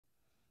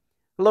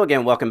Hello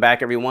again, welcome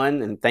back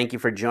everyone, and thank you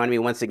for joining me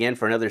once again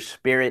for another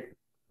spirit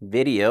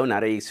video,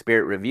 not a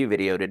spirit review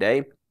video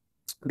today,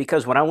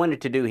 because what I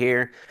wanted to do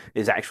here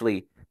is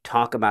actually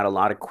talk about a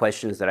lot of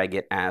questions that I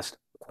get asked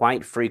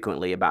quite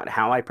frequently about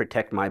how I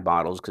protect my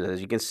bottles, because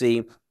as you can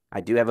see,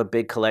 I do have a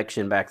big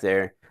collection back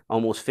there,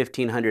 almost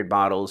 1,500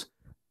 bottles.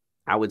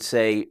 I would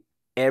say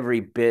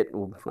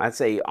I'd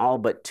say all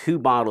but 2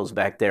 bottles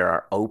back there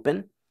are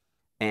open.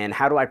 And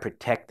how do I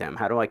protect them?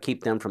 How do I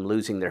keep them from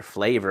losing their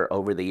flavor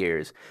over the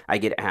years? I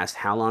get asked,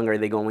 how long are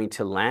they going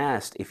to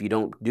last if you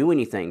don't do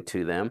anything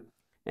to them?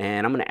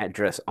 And I'm going to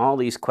address all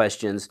these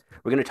questions.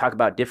 We're going to talk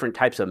about different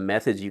types of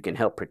methods you can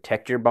help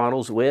protect your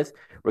bottles with.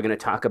 We're going to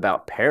talk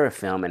about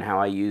Parafilm and how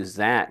I use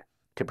that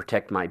to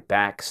protect my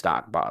back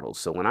stock bottles.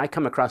 So when I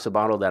come across a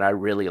bottle that I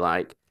really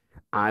like,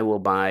 I will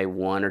buy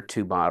 1 or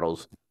 2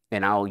 bottles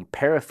and I'll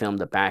Parafilm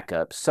the back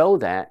up so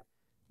that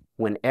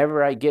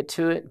whenever I get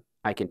to it,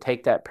 I can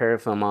take that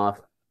Parafilm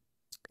off.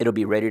 It'll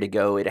be ready to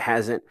go. It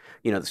hasn't,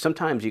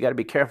 sometimes you got to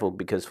be careful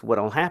because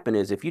what'll happen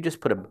is if you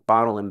just put a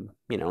bottle in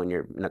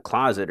a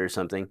closet or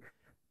something,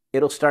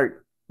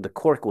 the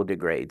cork will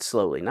degrade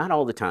slowly. Not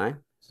all the time.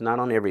 It's not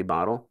on every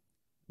bottle,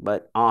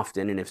 but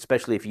often, and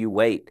especially if you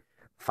wait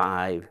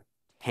 5,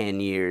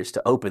 10 years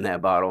to open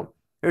that bottle,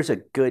 there's a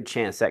good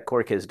chance that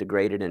cork has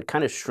degraded and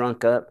kind of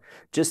shrunk up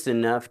just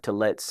enough to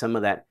let some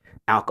of that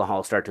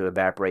alcohol start to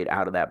evaporate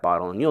out of that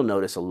bottle, and you'll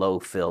notice a low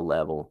fill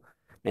level.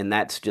 And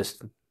that's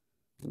just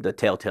the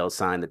telltale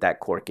sign that that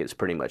cork is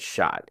pretty much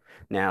shot.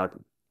 Now,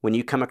 when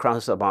you come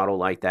across a bottle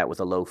like that with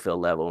a low fill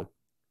level,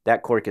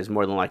 that cork is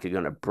more than likely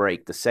going to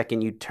break. The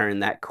second you turn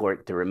that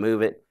cork to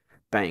remove it,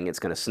 bang, it's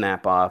going to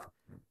snap off.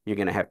 You're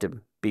going to have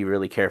to be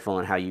really careful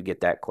on how you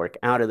get that cork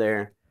out of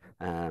there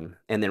and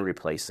then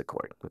replace the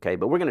cork. Okay,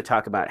 but we're going to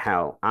talk about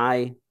how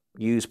I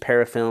use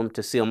Parafilm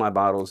to seal my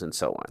bottles and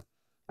so on.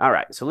 All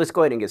right, so let's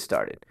go ahead and get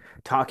started.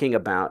 Talking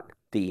about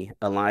the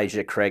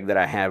Elijah Craig that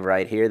I have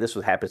right here. This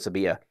happens to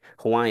be a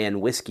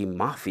Hawaiian Whiskey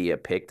Mafia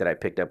pick that I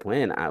picked up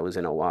when I was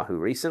in Oahu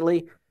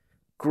recently.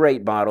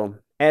 Great bottle.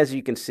 As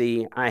you can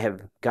see, I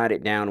have got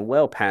it down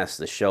well past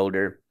the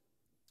shoulder.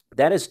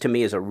 That is, to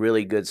me, is a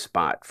really good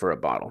spot for a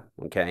bottle,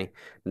 okay?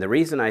 And the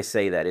reason I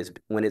say that is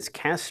when it's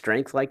cast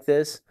strength like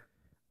this,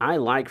 I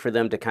like for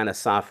them to kind of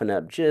soften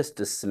up just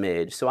a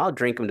smidge. So I'll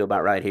drink them to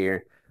about right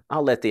here.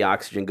 I'll let the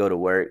oxygen go to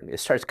work. It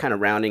starts kind of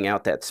rounding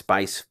out that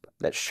spice,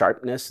 that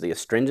sharpness, the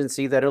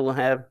astringency that it'll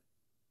have.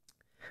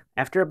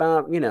 After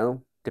about,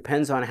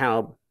 depends on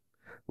how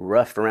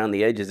rough around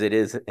the edges it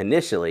is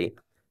initially,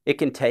 it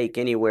can take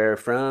anywhere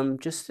from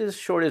just as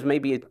short as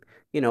maybe,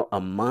 a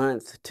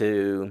month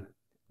to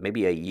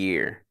maybe a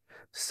year.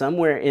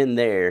 Somewhere in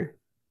there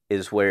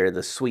is where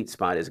the sweet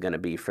spot is going to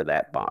be for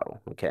that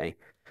bottle, okay?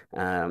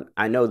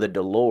 I know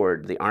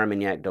the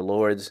Armagnac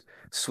Delord's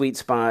sweet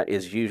spot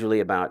is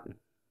usually about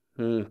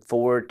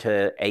 4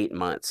 to 8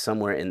 months,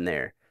 somewhere in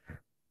there.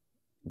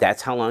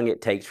 That's how long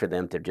it takes for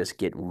them to just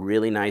get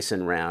really nice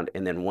and round.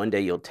 And then one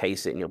day you'll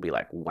taste it and you'll be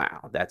like,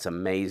 wow, that's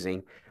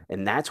amazing.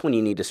 And that's when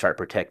you need to start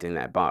protecting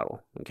that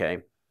bottle. Okay.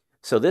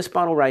 So this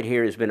bottle right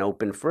here has been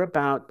open for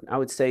about, I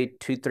would say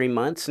 2, 3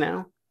 months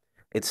now.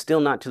 It's still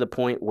not to the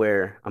point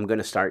where I'm going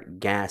to start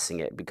gassing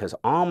it because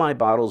all my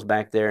bottles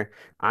back there,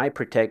 I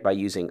protect by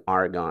using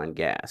argon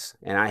gas.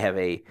 And I have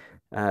a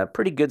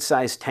pretty good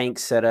sized tank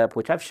set up,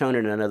 which I've shown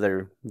in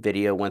another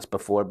video once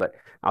before, but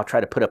I'll try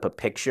to put up a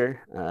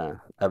picture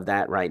of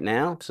that right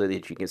now so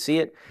that you can see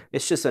it.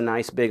 It's just a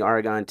nice big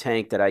argon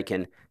tank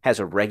that has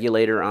a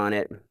regulator on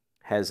it,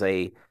 has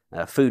a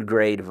food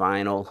grade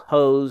vinyl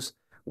hose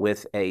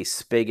with a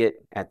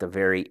spigot at the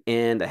very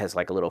end that has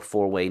like a little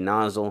 4-way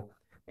nozzle,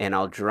 and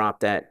I'll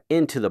drop that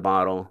into the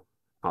bottle.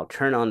 I'll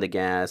turn on the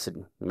gas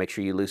and make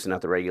sure you loosen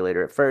up the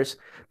regulator at first,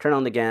 turn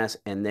on the gas,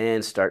 and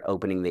then start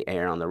opening the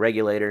air on the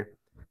regulator.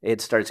 It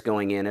starts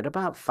going in at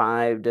about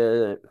 5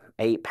 to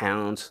 8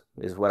 pounds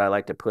is what I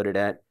like to put it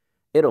at.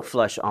 It'll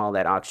flush all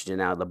that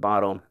oxygen out of the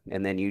bottle,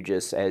 and then you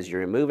just, as you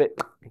remove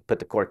it, put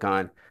the cork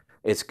on,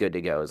 it's good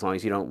to go. As long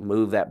as you don't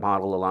move that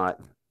bottle a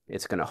lot,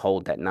 it's going to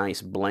hold that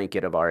nice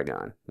blanket of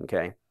argon,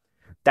 okay?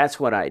 That's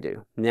what I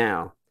do.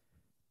 Now,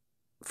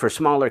 for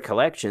smaller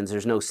collections,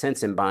 there's no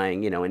sense in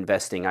buying,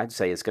 investing. I'd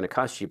say it's going to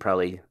cost you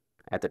probably,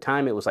 at the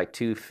time it was like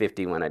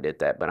 $250 when I did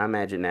that, but I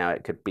imagine now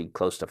it could be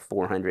close to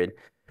 $400,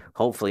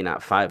 hopefully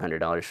not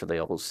 $500 for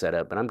the whole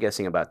setup, but I'm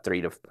guessing about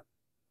three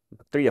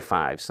to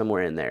five,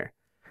 somewhere in there,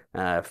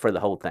 for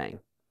the whole thing.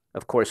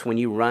 Of course, when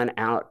you run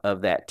out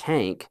of that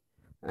tank,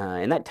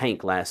 and that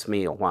tank lasts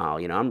me a while,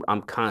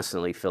 I'm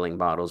constantly filling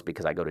bottles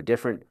because I go to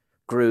different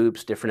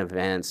groups, different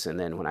events, and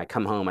then when I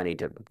come home, I need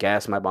to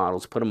gas my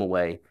bottles, put them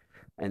away.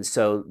 And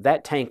so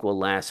that tank will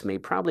last me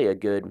probably a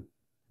good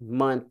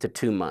month to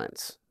 2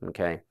 months,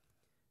 okay?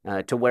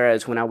 To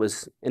whereas when I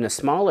was in a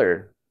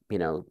smaller,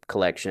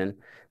 collection,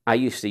 I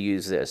used to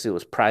use this. It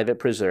was Private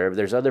Preserve.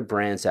 There's other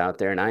brands out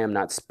there, and I am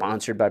not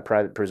sponsored by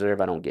Private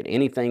Preserve. I don't get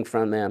anything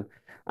from them.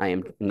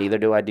 Neither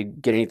do I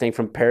get anything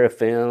from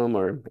Parafilm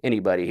or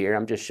anybody here.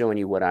 I'm just showing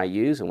you what I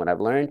use and what I've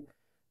learned.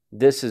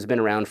 This has been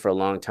around for a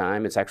long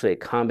time. It's actually a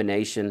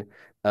combination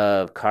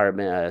of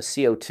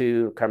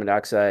CO2, carbon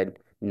dioxide,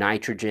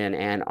 nitrogen,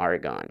 and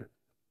argon.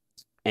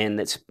 And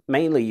it's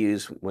mainly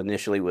used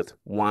initially with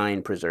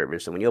wine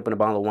preservers. So when you open a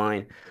bottle of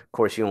wine, of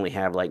course, you only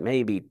have like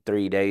maybe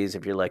 3 days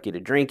if you're lucky to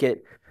drink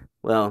it.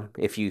 Well,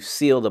 if you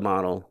seal the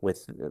bottle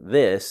with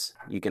this,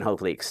 you can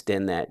hopefully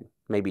extend that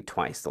maybe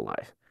twice the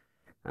life.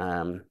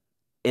 Um,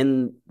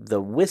 in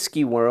the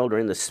whiskey world or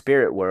in the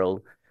spirit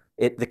world,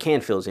 the can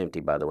feels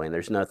empty, by the way, and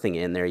there's nothing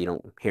in there. You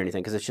don't hear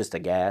anything because it's just a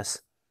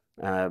gas.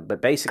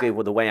 But basically,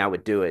 well, the way I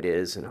would do it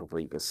is, and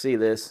hopefully you can see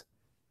this,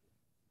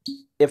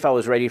 if I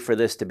was ready for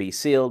this to be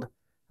sealed,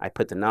 I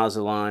put the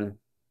nozzle on,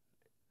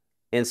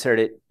 insert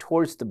it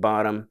towards the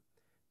bottom,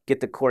 get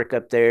the cork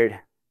up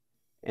there,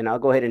 and I'll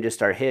go ahead and just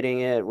start hitting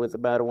it with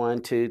about a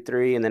 1, 2,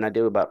 3, and then I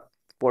do about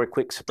 4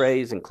 quick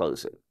sprays and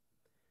close it.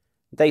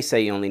 They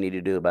say you only need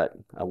to do about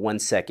 1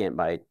 second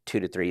by 2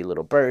 to 3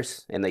 little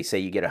bursts, and they say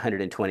you get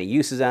 120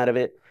 uses out of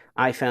it.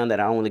 I found that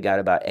I only got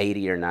about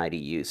 80 or 90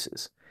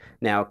 uses.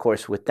 Now, of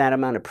course, with that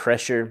amount of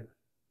pressure,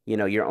 you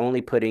know, you're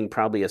only putting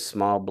probably a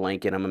small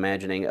blanket, I'm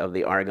imagining, of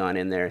the argon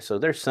in there. So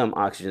there's some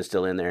oxygen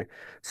still in there.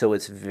 So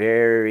it's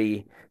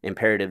very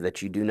imperative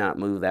that you do not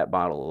move that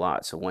bottle a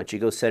lot. So once you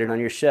go set it on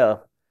your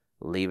shelf,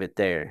 leave it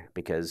there,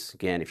 because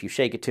again, if you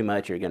shake it too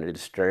much, you're going to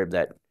disturb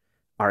that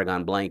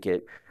argon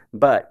blanket.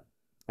 But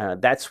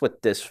that's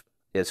what this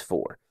is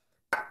for.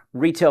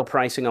 Retail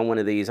pricing on one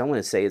of these, I want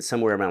to say it's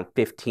somewhere around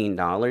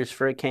 $15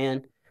 for a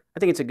can. I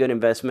think it's a good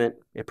investment.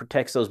 It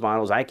protects those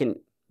bottles. I can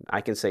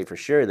say for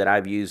sure that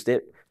I've used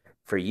it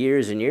for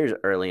years and years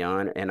early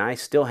on, and I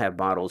still have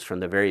bottles from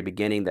the very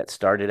beginning that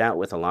started out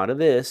with a lot of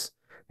this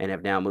and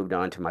have now moved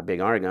on to my big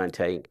argon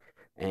tank.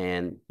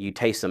 And you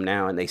taste them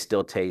now and they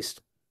still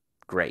taste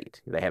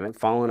great. They haven't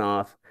fallen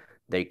off.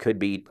 They could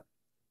be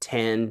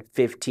 10,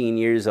 15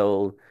 years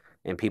old,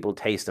 and people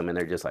taste them and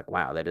they're just like,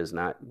 wow,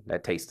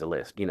 that tastes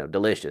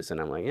delicious.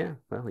 And I'm like, yeah,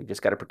 well, you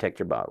just got to protect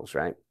your bottles,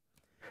 right?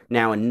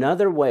 Now,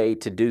 another way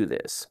to do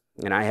this,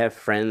 and I have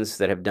friends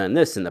that have done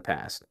this in the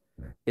past,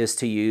 is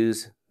to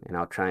use, and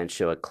I'll try and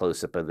show a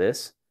close-up of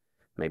this.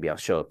 Maybe I'll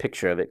show a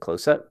picture of it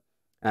close up.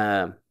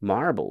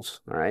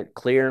 Marbles, all right,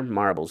 clear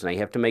marbles. Now you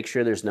have to make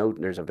sure there's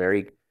a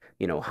very,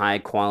 high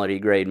quality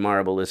grade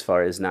marble as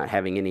far as not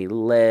having any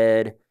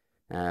lead,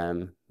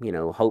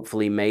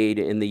 hopefully made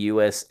in the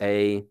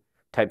USA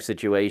type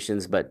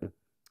situations. But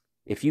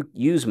if you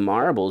use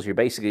marbles, you're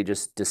basically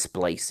just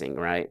displacing,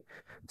 right?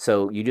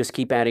 So you just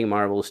keep adding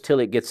marbles till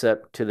it gets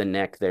up to the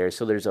neck there.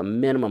 So there's a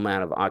minimum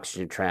amount of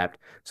oxygen trapped.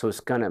 So it's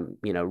going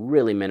to,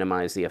 really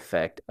minimize the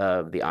effect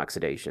of the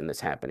oxidation that's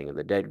happening, of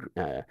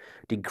the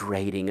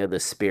degrading of the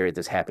spirit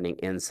that's happening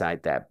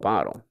inside that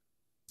bottle.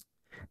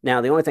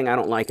 Now, the only thing I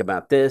don't like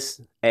about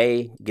this,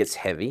 A, gets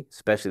heavy,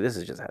 especially this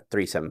is just a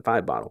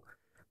 375 bottle.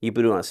 You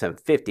put it on a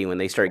 750, when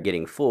they start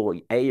getting full,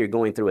 A, you're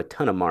going through a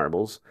ton of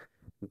marbles.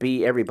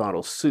 B, every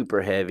bottle's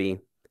super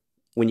heavy.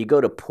 When you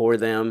go to pour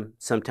them,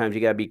 sometimes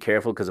you got to be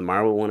careful because the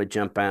marble will want to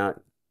jump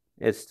out.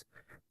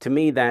 To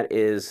me, that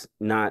is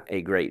not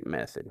a great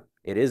method.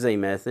 It is a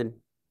method,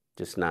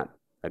 just not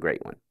a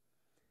great one.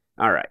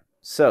 All right,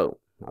 so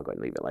I'll go ahead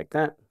and leave it like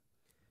that.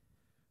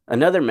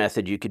 Another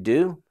method you could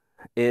do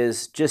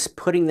is just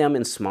putting them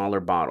in smaller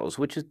bottles,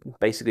 which is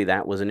basically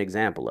that was an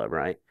example of,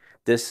 right?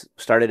 This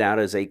started out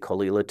as a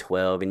Colila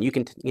 12, and you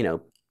can,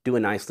 do a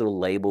nice little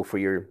label for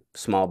your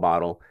small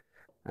bottle.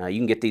 You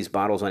can get these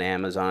bottles on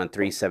Amazon,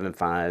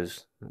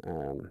 375s.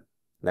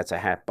 That's a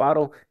half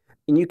bottle.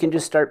 And you can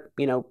just start,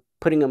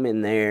 putting them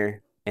in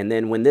there. And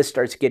then when this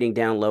starts getting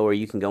down lower,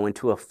 you can go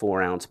into a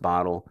 4-ounce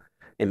bottle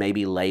and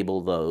maybe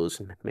label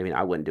those. Maybe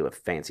I wouldn't do a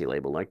fancy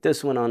label like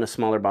this one on a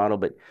smaller bottle,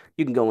 but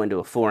you can go into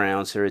a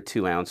 4-ounce or a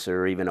 2-ounce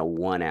or even a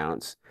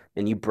 1-ounce.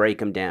 And you break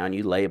them down,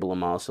 you label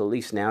them all. So at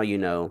least now you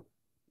know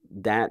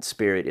that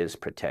spirit is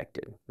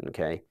protected,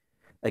 okay?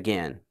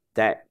 Again,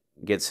 that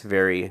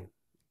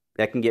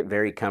can get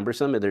very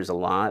cumbersome. There's a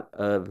lot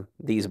of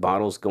these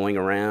bottles going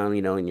around,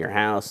 in your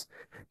house.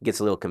 It gets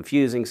a little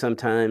confusing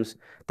sometimes.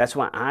 That's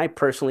why I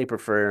personally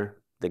prefer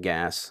the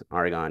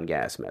argon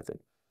gas method.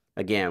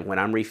 Again, when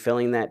I'm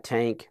refilling that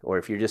tank, or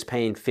if you're just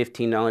paying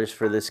 $15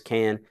 for this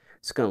can,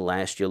 it's going to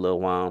last you a little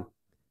while.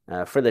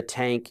 For the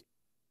tank,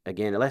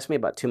 again, it lasts me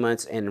about 2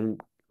 months, and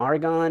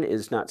argon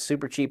is not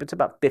super cheap. It's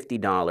about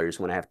 $50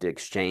 when I have to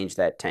exchange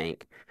that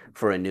tank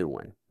for a new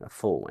one, a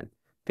full one.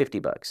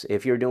 $50.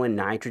 If you're doing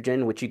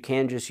nitrogen, which you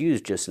can just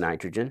use just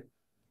nitrogen,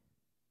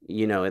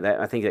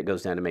 I think that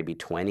goes down to maybe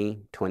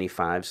 20,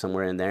 25,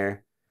 somewhere in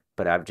there.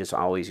 But I've just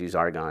always used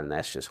argon, and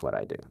that's just what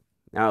I do.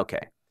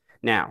 Okay.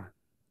 Now,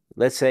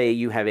 let's say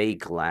you have a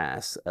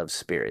glass of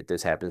spirit.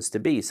 This happens to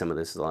be some of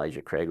this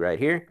Elijah Craig right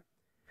here.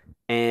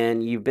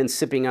 And you've been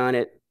sipping on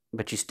it,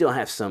 but you still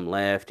have some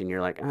left, and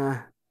you're like,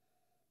 I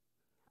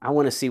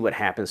want to see what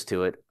happens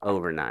to it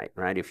overnight,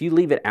 right? If you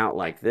leave it out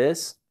like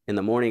this, in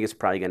the morning, it's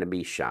probably going to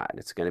be shot.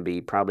 It's going to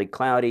be probably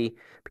cloudy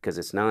because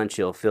it's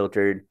non-chill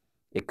filtered.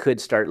 It could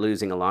start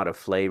losing a lot of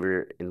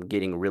flavor and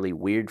getting really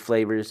weird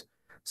flavors.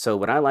 So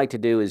what I like to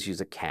do is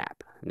use a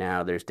cap.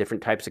 Now, there's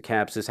different types of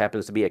caps. This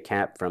happens to be a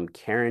cap from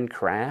Karen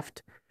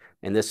Craft.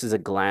 And this is a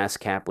glass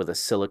cap with a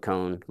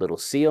silicone little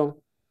seal.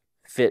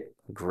 Fit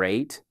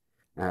great.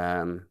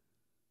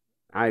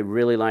 I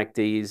really like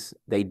these.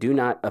 They do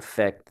not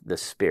affect the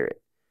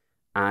spirit.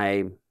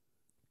 A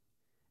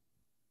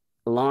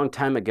long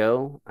time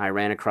ago, I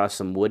ran across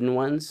some wooden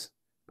ones.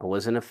 I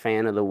wasn't a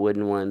fan of the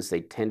wooden ones.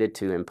 They tended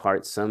to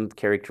impart some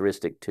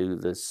characteristic to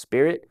the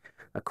spirit.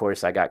 Of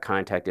course, I got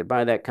contacted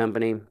by that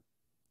company,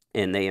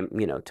 and they,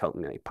 told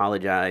me, they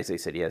apologized. They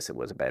said, yes, it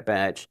was a bad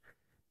batch.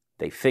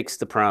 They fixed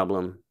the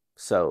problem.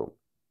 So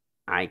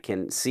I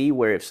can see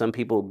where if some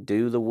people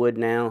do the wood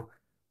now,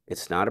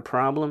 it's not a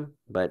problem,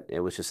 but it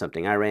was just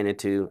something I ran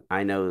into.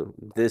 I know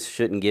this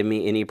shouldn't give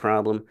me any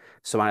problem,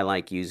 so I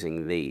like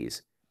using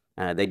these.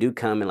 They do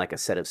come in like a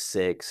set of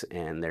 6,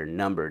 and they're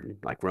numbered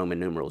like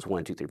Roman numerals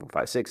 1, 2, 3, 4,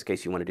 5, 6, in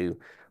case you want to do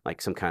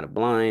like some kind of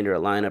blind or a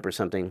lineup or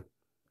something.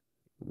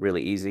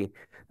 Really easy.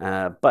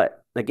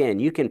 But again,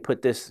 you can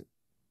put this,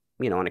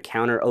 on a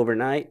counter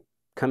overnight,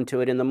 come to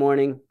it in the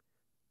morning,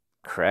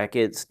 crack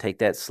it, take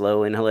that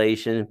slow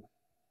inhalation,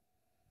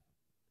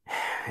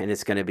 and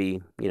it's going to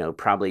be,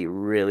 probably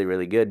really,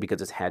 really good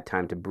because it's had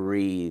time to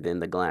breathe in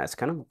the glass.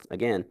 Kind of,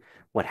 again,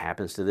 what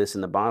happens to this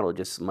in the bottle,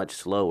 just much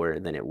slower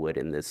than it would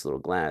in this little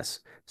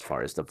glass as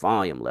far as the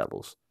volume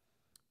levels.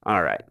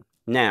 All right,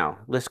 now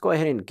let's go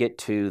ahead and get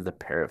to the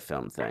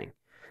parafilm thing.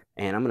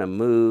 And I'm going to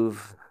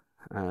move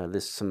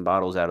some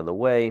bottles out of the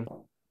way,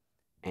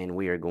 and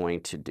we are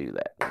going to do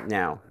that.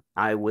 Now,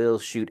 I will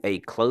shoot a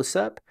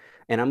close-up,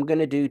 and I'm going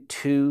to do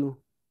 2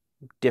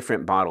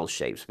 different bottle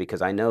shapes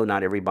because I know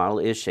not every bottle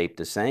is shaped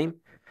the same.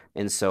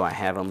 And so I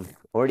have them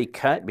already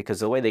cut because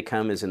the way they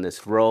come is in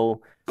this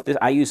roll.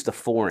 I use the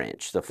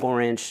 4-inch. The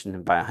 4-inch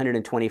by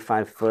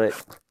 125 foot.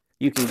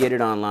 You can get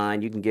it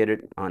online. You can get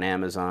it on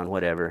Amazon,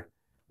 whatever.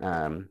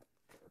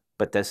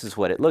 But this is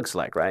what it looks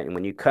like, right? And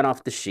when you cut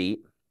off the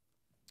sheet,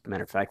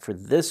 matter of fact, for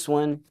this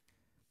one,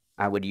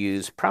 I would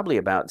use probably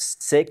about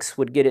 6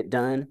 would get it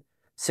done,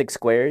 6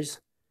 squares.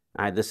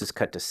 This is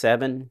cut to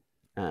 7,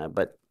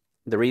 but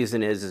the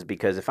reason is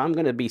because if I'm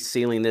going to be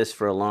sealing this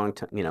for a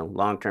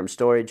long-term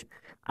storage,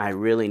 I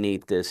really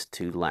need this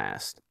to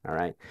last. All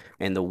right.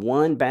 And the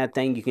one bad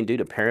thing you can do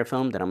to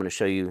parafilm that I'm going to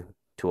show you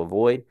to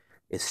avoid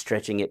is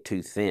stretching it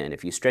too thin.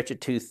 If you stretch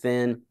it too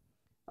thin,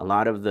 a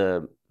lot of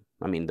the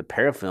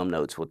parafilm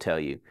notes will tell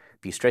you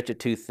if you stretch it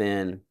too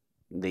thin,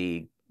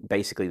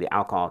 basically the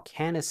alcohol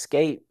can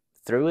escape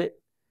through it.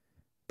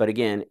 But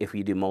again, if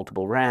you do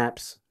multiple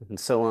wraps and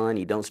so on,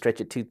 you don't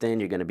stretch it too thin,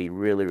 you're going to be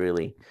really,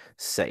 really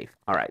safe.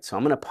 All right, so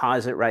I'm going to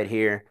pause it right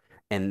here,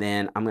 and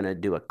then I'm going to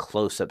do a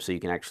close-up so you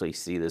can actually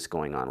see this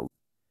going on.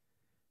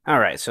 All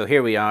right, so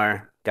here we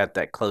are. Got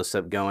that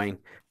close-up going.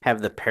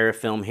 Have the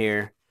parafilm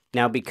here.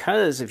 Now,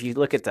 because if you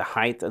look at the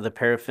height of the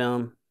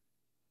parafilm,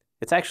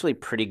 it's actually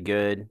pretty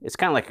good. It's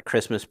kind of like a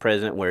Christmas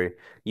present where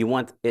you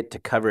want it to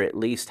cover at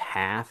least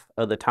half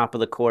of the top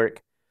of the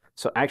cork.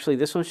 So actually,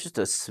 this one's just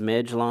a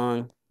smidge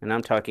long. And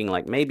I'm talking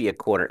like maybe a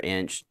 1/4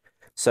 inch.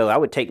 So I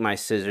would take my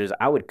scissors,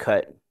 I would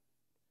cut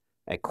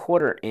a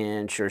 1/4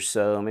 inch or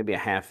so, maybe a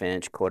 1/2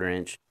 inch, 1/4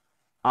 inch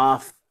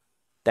off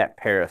that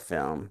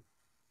parafilm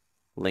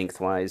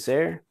lengthwise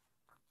there.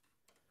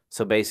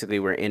 So basically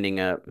we're ending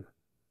up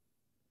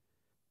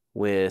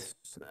with,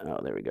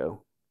 oh, there we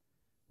go,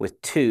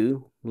 with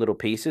 2 little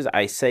pieces.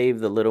 I save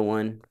the little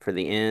one for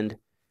the end.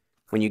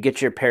 When you get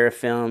your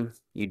parafilm,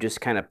 you just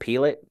kind of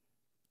peel it.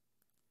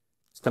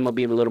 Some will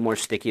be a little more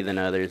sticky than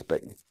others,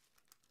 but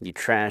you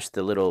trash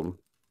the little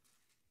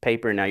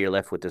paper. Now you're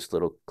left with this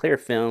little clear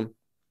film.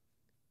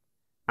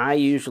 I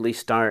usually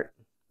start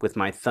with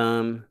my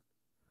thumb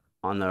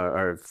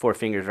or 4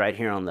 fingers right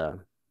here on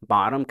the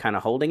bottom, kind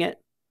of holding it.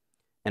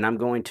 And I'm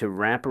going to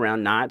wrap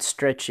around, not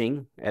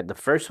stretching. At the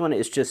first one,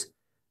 it's just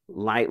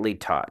lightly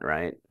taut,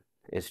 right?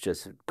 It's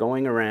just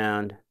going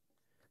around.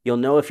 You'll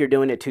know if you're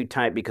doing it too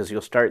tight because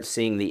you'll start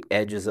seeing the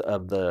edges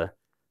of the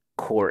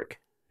cork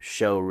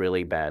show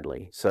really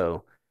badly.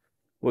 So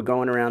we're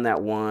going around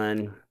that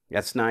one.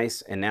 That's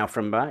nice. And now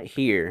from about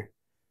here,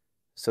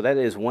 so that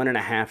is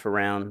 1.5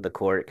 around the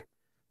cork.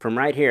 From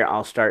right here,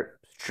 I'll start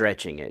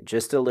stretching it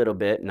just a little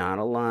bit, not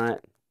a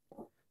lot.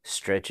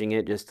 Stretching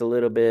it just a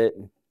little bit.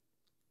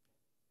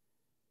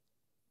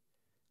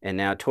 And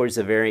now towards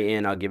the very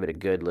end, I'll give it a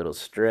good little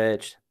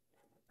stretch.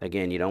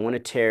 Again, you don't want to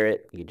tear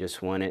it. You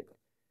just want it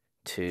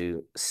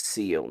to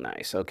seal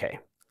nice. Okay.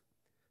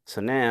 So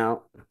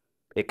now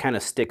it kind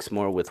of sticks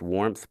more with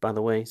warmth, by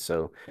the way.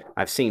 So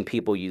I've seen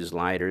people use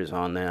lighters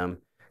on them.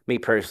 Me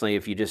personally,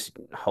 if you just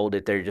hold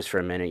it there just for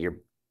a minute, your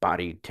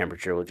body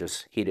temperature will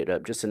just heat it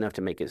up just enough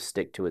to make it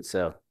stick to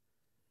itself.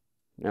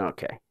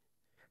 Okay.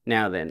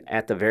 Now then,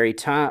 at the very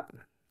top,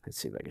 let's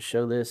see if I can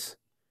show this.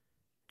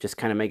 Just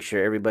kind of make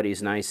sure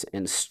everybody's nice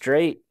and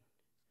straight.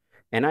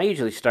 And I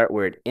usually start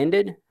where it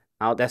ended.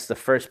 That's the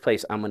first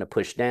place I'm going to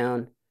push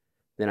down.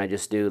 Then I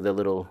just do the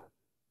little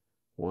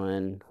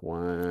 1,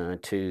 1,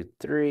 2,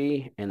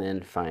 3, and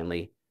then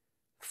finally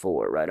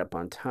 4 right up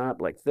on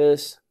top like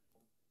this.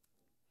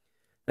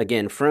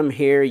 Again, from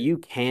here, you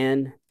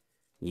can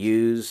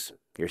use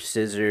your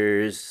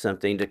scissors,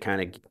 something to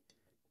kind of,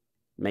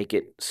 make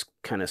it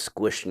kind of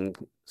squish and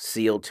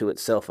seal to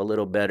itself a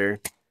little better.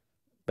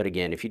 But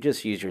again, if you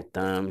just use your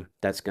thumb,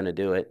 that's going to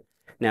do it.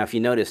 Now, if you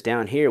notice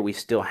down here, we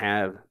still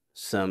have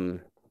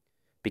some,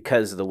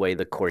 because of the way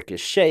the cork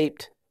is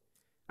shaped,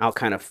 I'll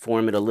kind of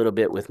form it a little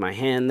bit with my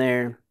hand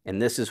there.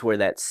 And this is where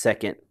that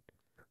second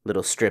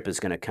little strip is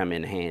going to come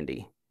in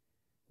handy.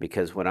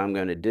 Because what I'm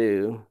going to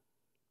do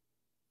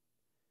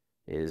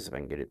is, if I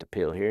can get it to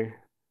peel here.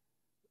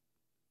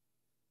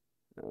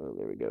 Oh,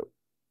 there we go.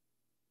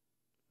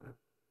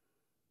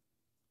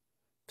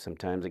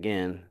 Sometimes,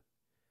 again,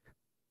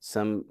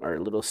 some are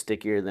a little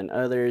stickier than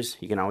others.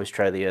 You can always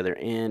try the other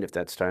end if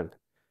that's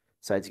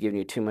besides giving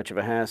you too much of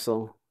a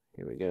hassle.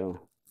 Here we go.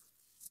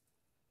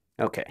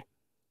 Okay.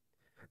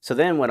 So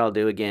then what I'll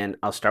do again,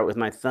 I'll start with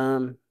my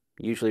thumb,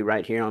 usually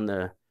right here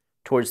on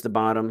towards the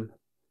bottom.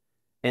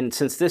 And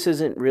since this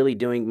isn't really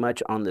doing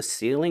much on the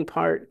sealing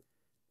part,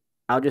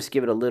 I'll just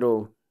give it a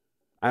little,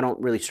 I don't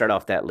really start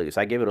off that loose.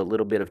 I give it a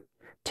little bit of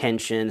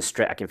tension,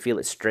 I can feel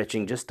it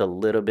stretching just a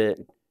little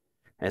bit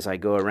as I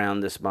go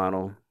around this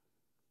bottle.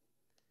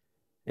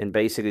 And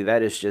basically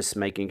that is just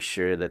making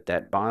sure that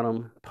that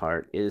bottom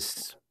part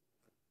is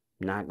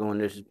not going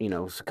to, you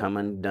know, come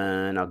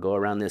undone. I'll go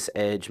around this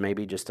edge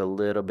maybe just a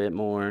little bit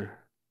more.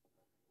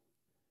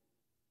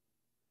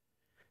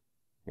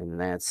 And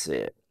that's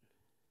it.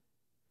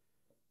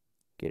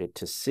 Get it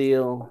to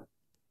seal.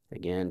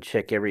 Again,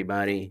 check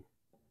everybody.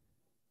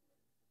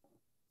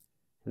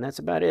 And that's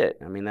about it.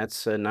 I mean,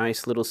 that's a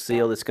nice little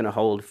seal that's going to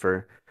hold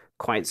for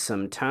quite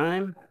some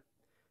time.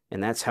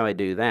 And that's how I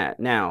do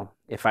that. Now,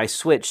 if I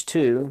switch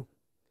to,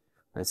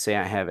 let's say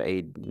I have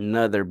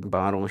another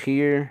bottle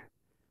here.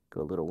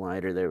 Go a little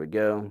wider. There we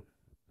go.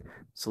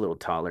 It's a little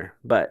taller.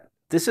 But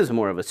this is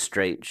more of a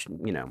straight,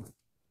 you know,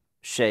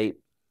 shape.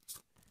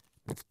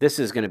 This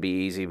is going to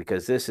be easy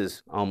because this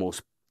is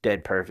almost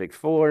dead perfect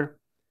for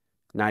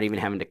not even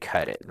having to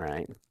cut it,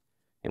 right?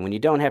 And when you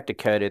don't have to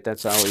cut it,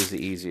 that's always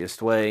the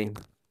easiest way.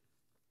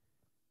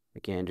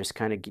 Again, just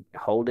kind of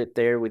hold it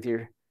there with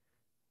your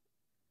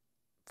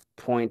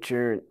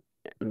pointer,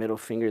 middle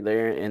finger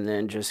there, and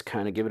then just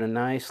kind of give it a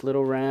nice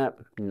little wrap.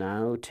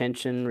 No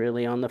tension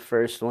really on the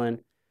first one.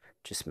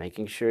 Just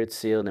making sure it's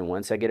sealed. And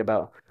once I get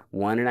about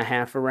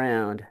 1.5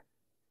 around,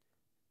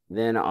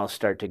 then I'll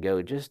start to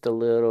go just a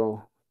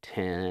little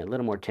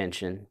more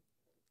tension.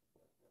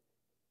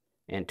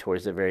 And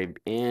towards the very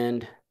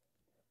end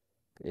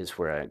is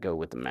where I go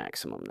with the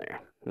maximum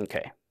there.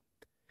 Okay.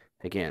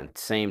 Again,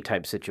 same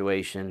type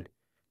situation.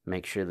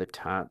 Make sure the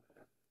top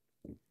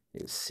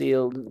is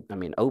sealed,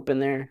 open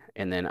there,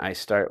 and then I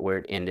start where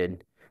it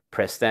ended.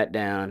 Press that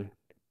down,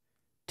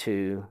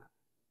 2,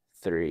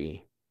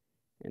 3,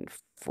 and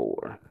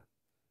 4.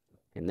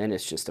 And then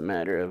it's just a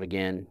matter of,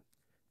 again,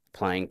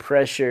 applying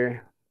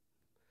pressure,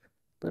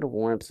 a little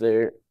warmth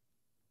there.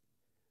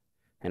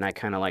 And I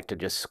kind of like to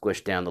just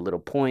squish down the little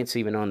points,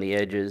 even on the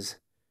edges.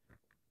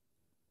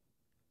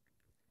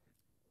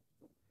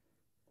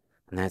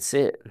 And that's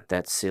it.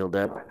 That's sealed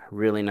up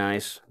really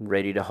nice,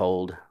 ready to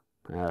hold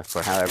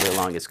for however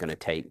long it's going to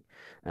take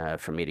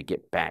for me to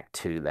get back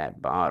to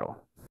that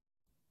bottle.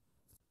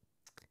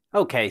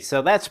 Okay,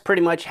 so that's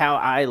pretty much how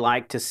I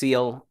like to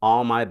seal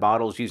all my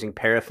bottles using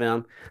Parafilm.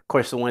 Of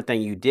course, the one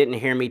thing you didn't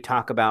hear me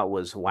talk about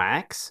was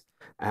wax.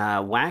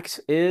 Wax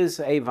is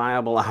a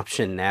viable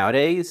option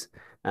nowadays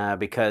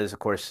because, of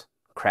course,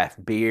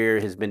 craft beer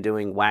has been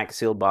doing wax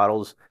sealed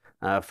bottles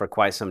for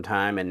quite some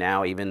time, and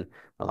now even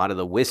a lot of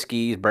the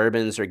whiskeys,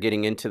 bourbons are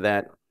getting into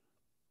that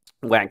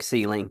wax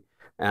sealing.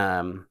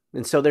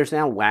 And so there's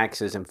now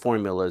waxes and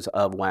formulas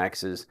of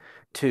waxes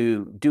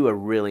to do a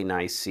really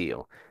nice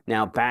seal.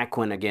 Now, back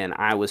when, again,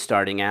 I was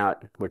starting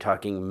out, we're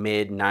talking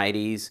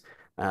mid-90s,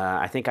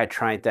 I think I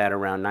tried that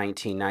around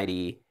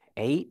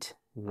 1998,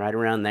 right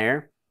around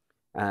there.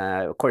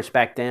 Of course,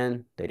 back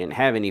then, they didn't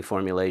have any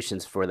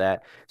formulations for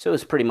that, so it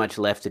was pretty much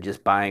left to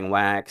just buying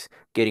wax,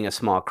 getting a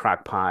small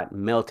crock pot,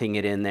 melting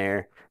it in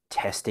there,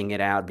 testing it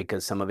out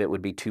because some of it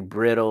would be too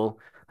brittle,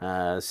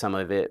 some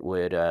of it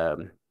would,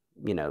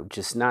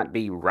 just not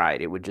be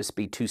right. It would just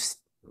be too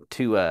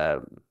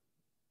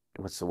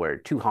what's the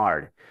word? Too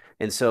hard.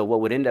 And so what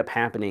would end up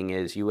happening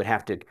is you would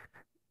have to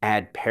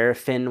add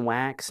paraffin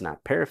wax,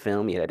 not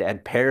parafilm. You had to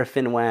add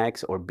paraffin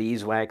wax or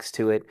beeswax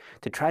to it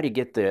to try to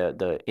get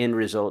the end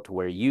result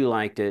where you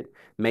liked it.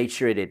 Made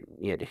sure it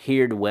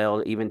adhered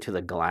well even to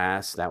the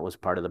glass. That was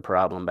part of the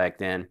problem back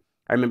then.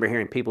 I remember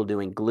hearing people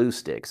doing glue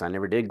sticks. I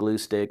never did glue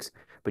sticks,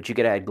 but you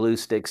could add glue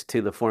sticks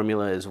to the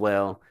formula as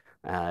well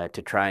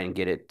to try and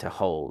get it to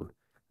hold.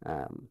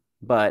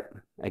 But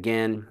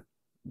again,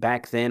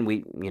 back then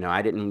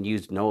I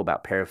didn't know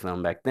about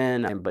Parafilm back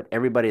then, but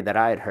everybody that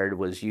I had heard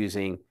was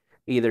using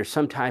either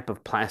some type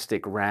of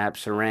plastic wrap,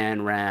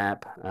 saran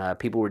wrap.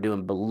 People were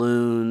doing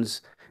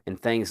balloons and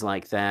things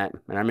like that.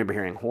 And I remember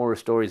hearing horror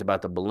stories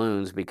about the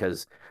balloons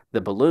because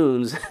the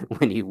balloons,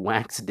 when you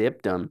wax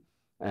dipped them,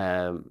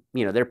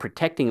 they're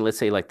protecting, let's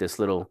say like this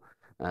little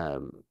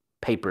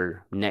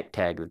paper neck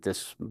tag that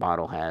this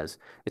bottle has.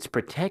 It's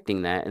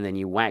protecting that, and then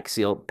you wax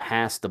seal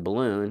past the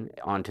balloon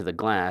onto the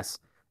glass,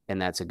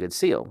 and that's a good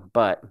seal.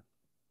 But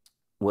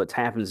what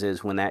happens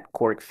is when that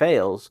cork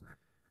fails,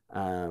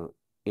 uh,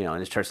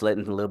 and it starts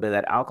letting a little bit of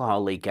that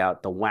alcohol leak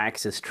out, the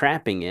wax is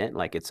trapping it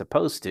like it's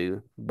supposed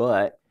to,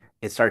 but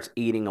it starts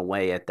eating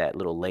away at that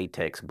little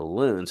latex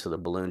balloon. So the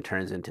balloon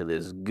turns into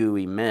this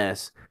gooey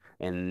mess.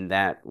 And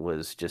that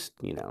was just,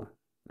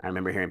 I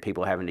remember hearing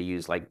people having to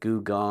use like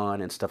Goo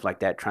Gone and stuff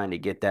like that, trying to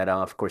get that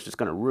off. Of course, it's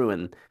going to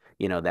ruin,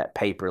 that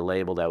paper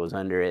label that was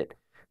under it.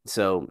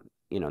 So,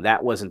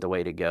 that wasn't the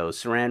way to go.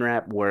 Saran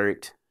wrap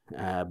worked,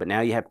 but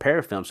now you have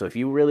Parafilm. So if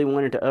you really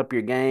wanted to up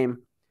your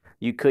game,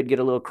 you could get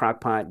a little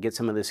crock pot, get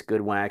some of this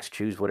good wax,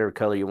 choose whatever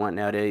color you want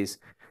nowadays,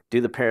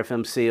 do the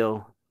Parafilm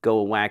seal, go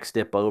a wax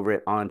dip over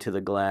it onto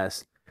the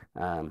glass,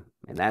 and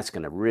that's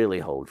going to really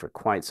hold for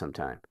quite some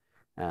time.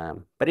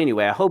 But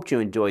anyway, I hope you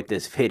enjoyed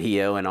this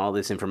video and all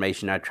this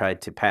information I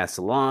tried to pass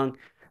along.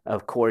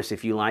 Of course,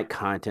 if you like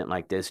content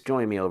like this,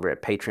 join me over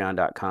at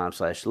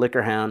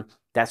patreon.com/LiquorHound.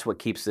 That's what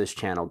keeps this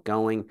channel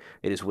going.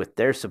 It is with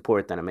their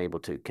support that I'm able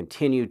to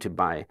continue to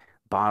buy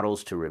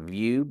bottles to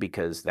review,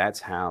 because that's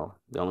the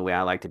only way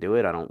I like to do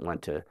it. I don't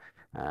want to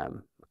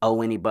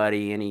owe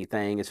anybody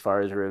anything as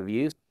far as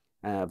reviews.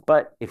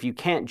 But if you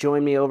can't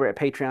join me over at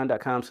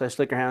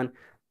patreon.com/LiquorHound,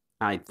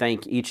 I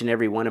thank each and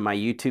every one of my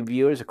YouTube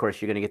viewers. Of course,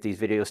 you're going to get these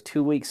videos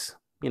 2 weeks,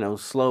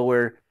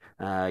 slower.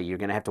 You're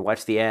going to have to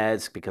watch the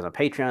ads, because on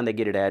Patreon, they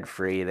get it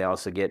ad-free. They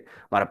also get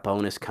a lot of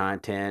bonus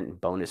content,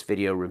 bonus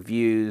video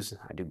reviews.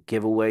 I do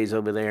giveaways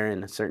over there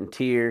in a certain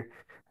tier.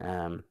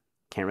 Can't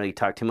really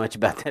talk too much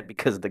about that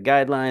because of the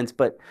guidelines,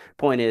 but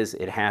point is,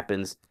 it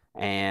happens.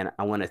 And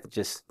I want to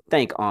just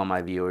thank all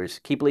my viewers.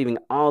 Keep leaving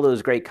all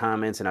those great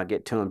comments, and I'll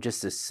get to them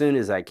just as soon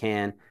as I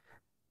can.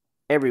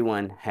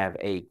 Everyone have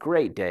a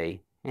great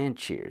day, and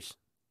cheers.